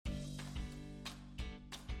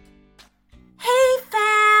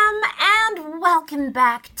welcome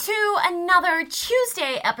back to another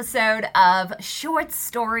Tuesday episode of Short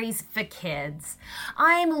Stories for Kids.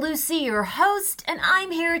 I'm Lucy, your host, and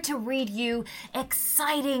I'm here to read you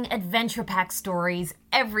exciting adventure-packed stories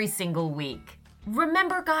every single week.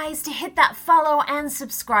 Remember, guys, to hit that follow and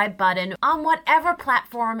subscribe button on whatever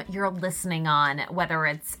platform you're listening on, whether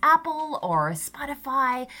it's Apple or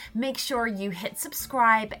Spotify. Make sure you hit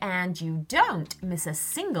subscribe and you don't miss a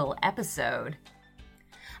single episode.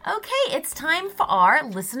 Okay, it's time for our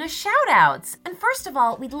listener shout-outs. And first of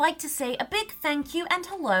all, we'd like to say a big thank you and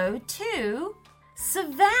hello to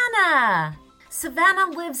Savannah. Savannah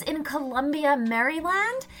lives in Columbia,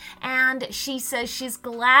 Maryland, and she says she's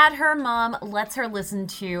glad her mom lets her listen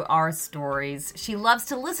to our stories. She loves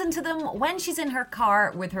to listen to them when she's in her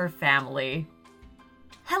car with her family.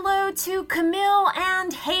 Hello to Camille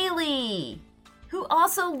and Haley, who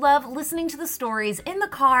also love listening to the stories in the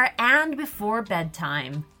car and before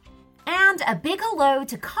bedtime. And a big hello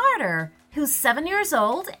to Carter, who's 7 years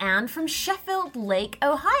old and from Sheffield Lake,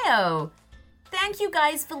 Ohio. Thank you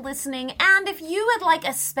guys for listening, and if you would like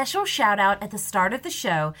a special shout out at the start of the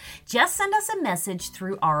show, just send us a message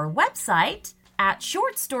through our website at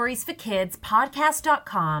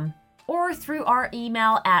shortstoriesforkidspodcast.com or through our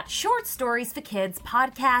email at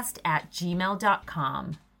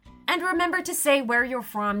shortstoriesforkidspodcast@gmail.com. And remember to say where you're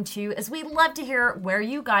from too, as we'd love to hear where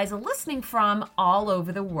you guys are listening from all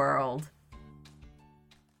over the world.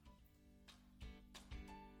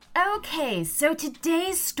 Okay, so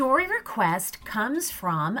today's story request comes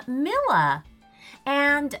from Milla.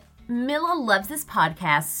 And Milla loves this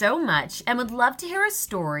podcast so much and would love to hear a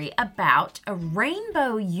story about a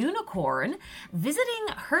rainbow unicorn visiting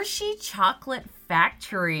Hershey Chocolate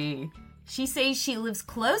Factory. She says she lives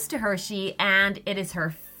close to Hershey and it is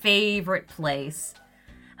her favorite place.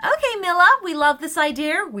 Okay, Milla, we love this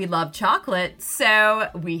idea. We love chocolate, so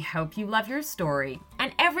we hope you love your story.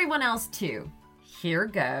 And everyone else too. Here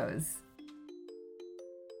goes.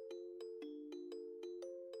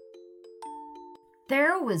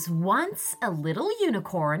 There was once a little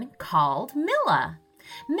unicorn called Milla.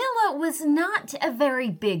 Milla was not a very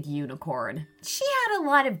big unicorn. She had a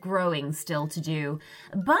lot of growing still to do,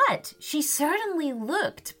 but she certainly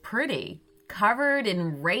looked pretty, covered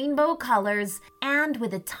in rainbow colors and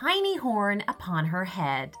with a tiny horn upon her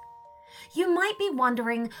head. You might be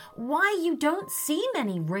wondering why you don't see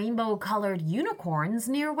many rainbow-colored unicorns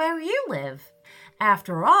near where you live.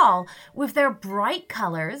 After all, with their bright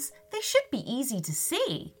colors, they should be easy to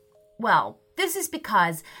see. Well, this is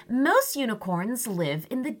because most unicorns live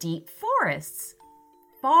in the deep forests,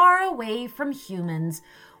 far away from humans,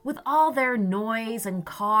 with all their noise and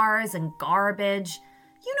cars and garbage.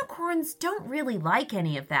 Unicorns don't really like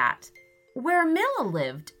any of that. Where Milla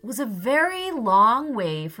lived was a very long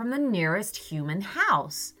way from the nearest human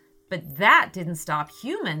house, but that didn't stop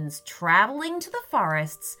humans traveling to the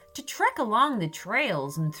forests to trek along the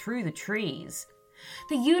trails and through the trees.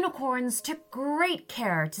 The unicorns took great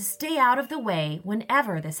care to stay out of the way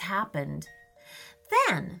whenever this happened.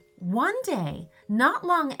 Then, one day, not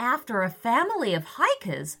long after a family of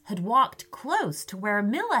hikers had walked close to where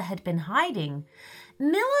Milla had been hiding,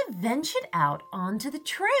 Milla ventured out onto the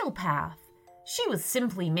trail path. She was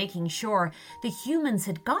simply making sure the humans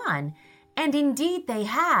had gone, and indeed they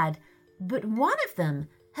had, but one of them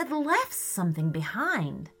had left something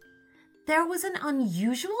behind. There was an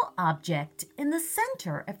unusual object in the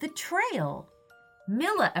center of the trail.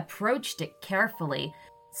 Milla approached it carefully,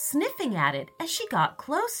 sniffing at it as she got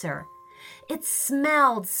closer. It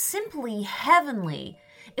smelled simply heavenly.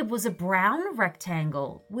 It was a brown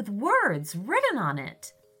rectangle with words written on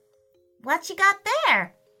it. "What you got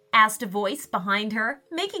there?" asked a voice behind her,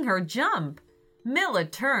 making her jump. Milla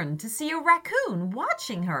turned to see a raccoon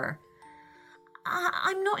watching her.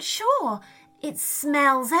 I'm not sure. It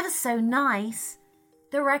smells ever so nice."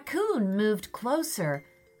 The raccoon moved closer.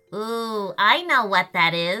 "Ooh, I know what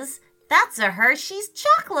that is. That's a Hershey's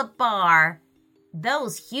chocolate bar.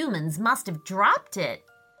 Those humans must have dropped it."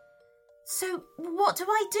 "So what do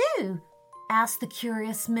I do?" asked the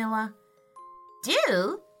curious Milla.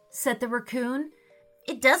 "Do?" said the raccoon.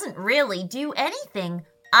 "It doesn't really do anything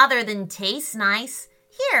other than taste nice.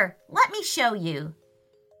 Here, let me show you."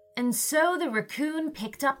 And so the raccoon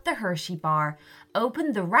picked up the Hershey bar,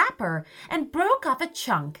 opened the wrapper, and broke off a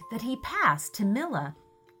chunk that he passed to Milla.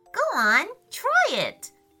 "Go on, try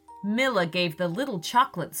it." Milla gave the little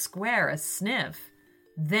chocolate square a sniff,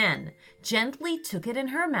 then gently took it in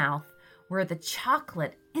her mouth, where the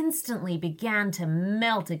chocolate instantly began to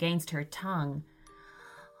melt against her tongue.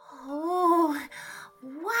 "Oh,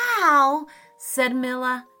 wow," said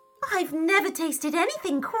Milla. "I've never tasted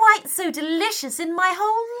anything quite so delicious in my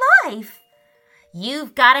whole life.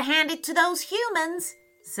 "You've got to hand it to those humans,"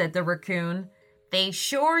 said the raccoon. "They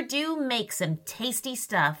sure do make some tasty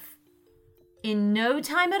stuff." In no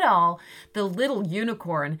time at all, the little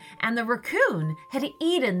unicorn and the raccoon had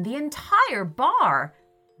eaten the entire bar.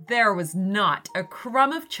 There was not a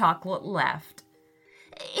crumb of chocolate left.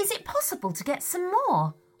 "Is it possible to get some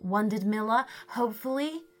more?" wondered Milla,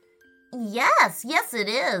 hopefully. Yes, it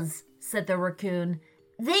is," said the raccoon.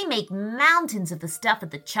 "They make mountains of the stuff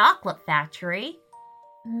at the chocolate factory."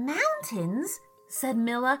 "Mountains?" said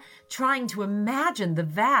Milla, trying to imagine the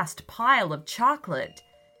vast pile of chocolate.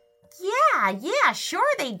 Yeah,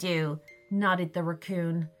 sure they do," nodded the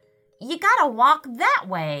raccoon. "You gotta walk that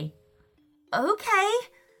way." "Okay,"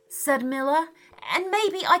 said Milla, "and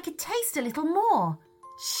maybe I could taste a little more."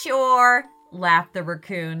 "Sure," laughed the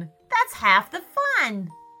raccoon. "That's half the fun."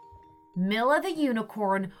 Milla the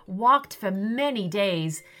unicorn walked for many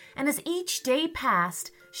days, and as each day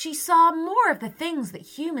passed, she saw more of the things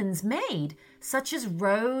that humans made, such as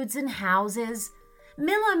roads and houses.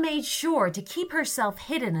 Milla made sure to keep herself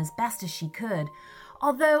hidden as best as she could,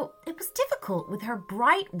 although it was difficult with her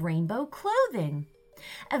bright rainbow clothing.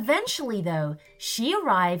 Eventually, though, she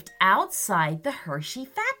arrived outside the Hershey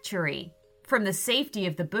factory. From the safety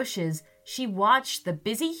of the bushes, she watched the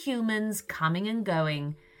busy humans coming and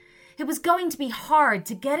going. It was going to be hard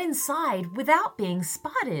to get inside without being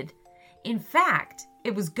spotted. In fact,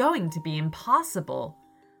 it was going to be impossible.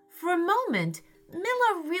 For a moment,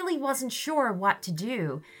 Milla really wasn't sure what to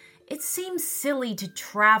do. It seemed silly to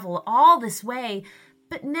travel all this way,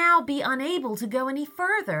 but now be unable to go any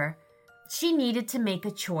further. She needed to make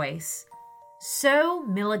a choice. So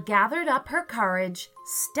Milla gathered up her courage,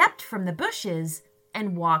 stepped from the bushes,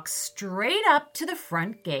 and walked straight up to the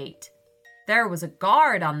front gate. There was a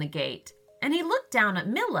guard on the gate, and he looked down at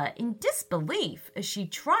Milla in disbelief as she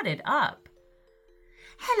trotted up.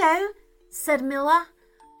 "Hello," said Milla.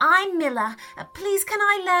 "I'm Milla. Please, can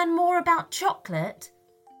I learn more about chocolate?"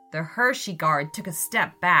 The Hershey guard took a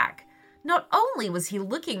step back. Not only was he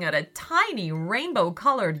looking at a tiny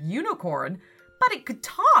rainbow-colored unicorn, but it could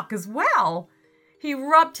talk as well. He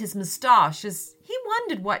rubbed his mustache as he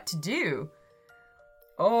wondered what to do.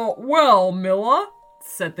 "Oh, well, Milla,"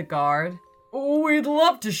 said the guard. "We'd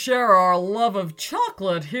love to share our love of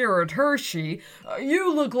chocolate here at Hershey.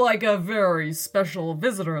 You look like a very special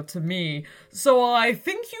visitor to me, so I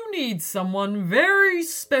think you need someone very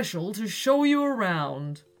special to show you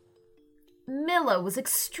around." Milla was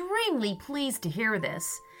extremely pleased to hear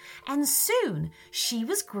this, and soon she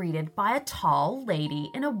was greeted by a tall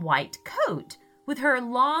lady in a white coat, with her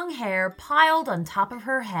long hair piled on top of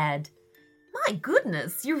her head. "My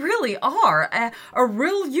goodness, you really are a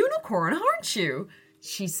real unicorn, aren't you?"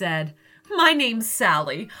 she said. "My name's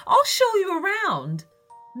Sally. I'll show you around."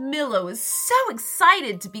 Milla was so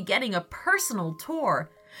excited to be getting a personal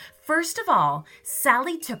tour. First of all,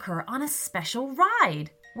 Sally took her on a special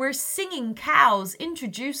ride, where singing cows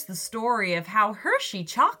introduced the story of how Hershey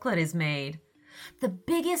chocolate is made. The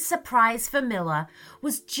biggest surprise for Milla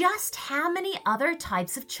was just how many other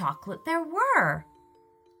types of chocolate there were.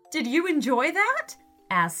 "Did you enjoy that?"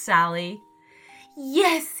 asked Sally.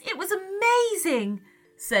 "Yes, it was amazing,"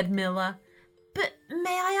 said Milla. "But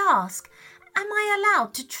may I ask, am I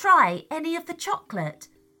allowed to try any of the chocolate?"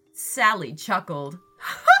 Sally chuckled.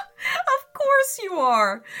 "Of course you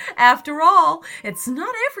are. After all, it's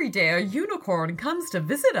not every day a unicorn comes to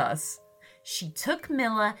visit us." She took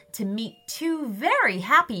Milla to meet two very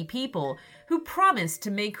happy people who promised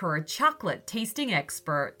to make her a chocolate tasting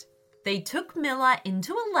expert. They took Milla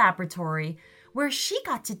into a laboratory where she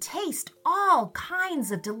got to taste all kinds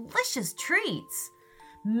of delicious treats.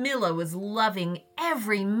 Milla was loving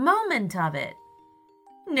every moment of it.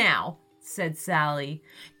 "Now," said Sally,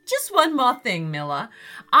 "just one more thing, Milla.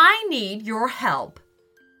 I need your help."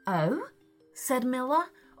 "Oh?" said Milla.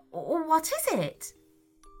 "What is it?"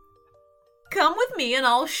 "Come with me and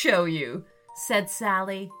I'll show you," said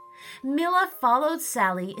Sally. Milla followed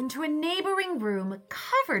Sally into a neighboring room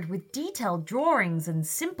covered with detailed drawings and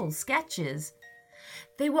simple sketches.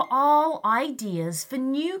 They were all ideas for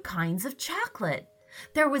new kinds of chocolate.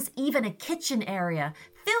 There was even a kitchen area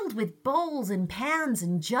filled with bowls and pans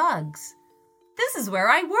and jugs. "This is where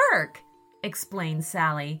I work," explained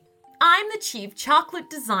Sally. "I'm the chief chocolate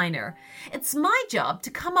designer. It's my job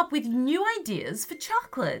to come up with new ideas for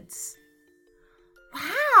chocolates."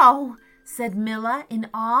 "Wow!" said Milla in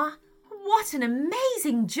awe. "What an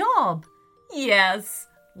amazing job!" "Yes,"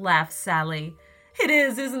 laughed Sally. "It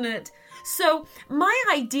is, isn't it? So my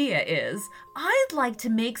idea is I'd like to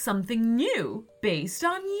make something new based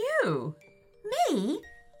on you." "Me?"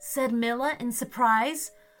 said Milla in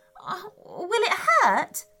surprise. "Will it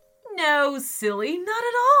hurt?" No, silly, not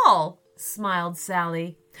at all, smiled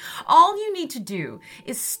Sally. All you need to do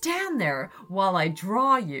is stand there while I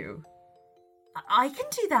draw you. I can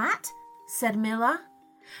do that, said Milla.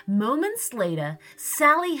 Moments later,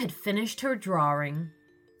 Sally had finished her drawing.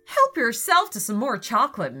 Help yourself to some more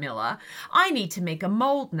chocolate, Milla. I need to make a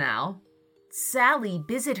mold now. Sally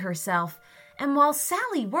busied herself, and while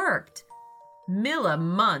Sally worked, Milla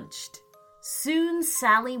munched. Soon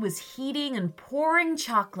Sally was heating and pouring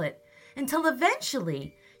chocolate until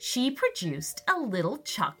eventually she produced a little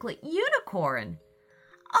chocolate unicorn.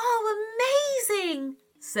 Oh, amazing,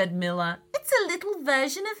 said Milla. It's a little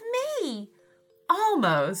version of me.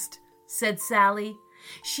 Almost, said Sally.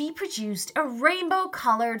 She produced a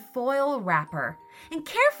rainbow-colored foil wrapper and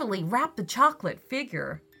carefully wrapped the chocolate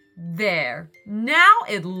figure. There, now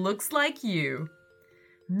it looks like you.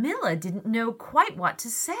 Milla didn't know quite what to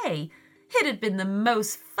say. It had been the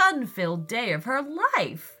most fun-filled day of her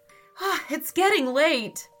life. It's getting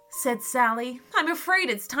late, said Sally. I'm afraid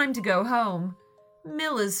it's time to go home.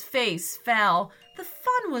 Milla's face fell. The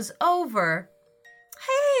fun was over.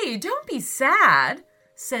 Hey, don't be sad,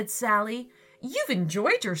 said Sally. You've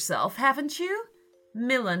enjoyed yourself, haven't you?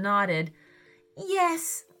 Milla nodded.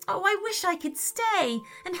 Yes. Oh, I wish I could stay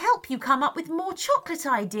and help you come up with more chocolate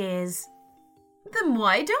ideas. Then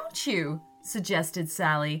why don't you? Suggested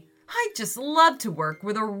Sally. I'd just love to work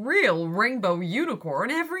with a real rainbow unicorn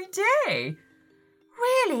every day.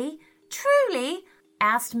 Really? Truly?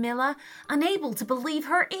 Asked Milla, unable to believe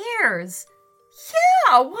her ears.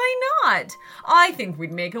 Yeah, why not? I think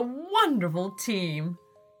we'd make a wonderful team.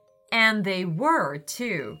 And they were,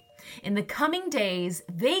 too. In the coming days,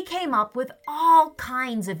 they came up with all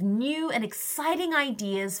kinds of new and exciting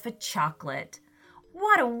ideas for chocolate.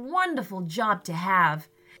 What a wonderful job to have.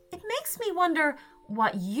 It makes me wonder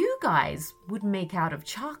what you guys would make out of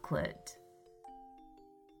chocolate.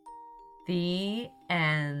 The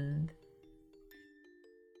end.